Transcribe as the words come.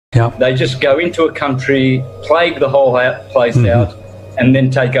Yep. They just go into a country, plague the whole place out, and then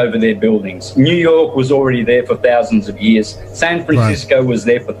take over their buildings. New York was already there for thousands of years. San Francisco was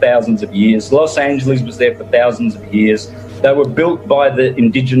there for thousands of years. Los Angeles was there for thousands of years. They were built by the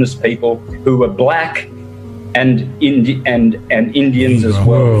indigenous people who were black and Indians as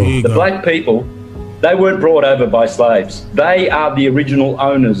well. The black people, they weren't brought over by slaves. They are the original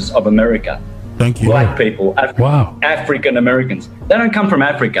owners of America. Thank you. Black people, African Americans. They don't come from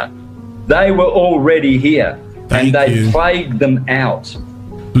Africa. They were already here, and they plagued them out.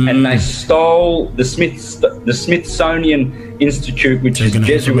 And they stole the Smithsonian Institute, which is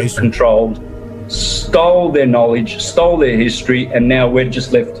Jesuit controlled, stole their knowledge, stole their history, and now we're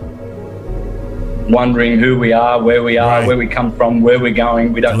just left wondering who we are, where we are, where we come from, where we're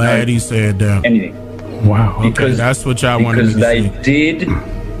going. We don't know. Glad he said that. Anything. Wow. Because that's what y'all wanted to see. Because they did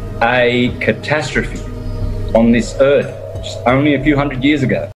a catastrophe on this earth just only a few hundred years ago.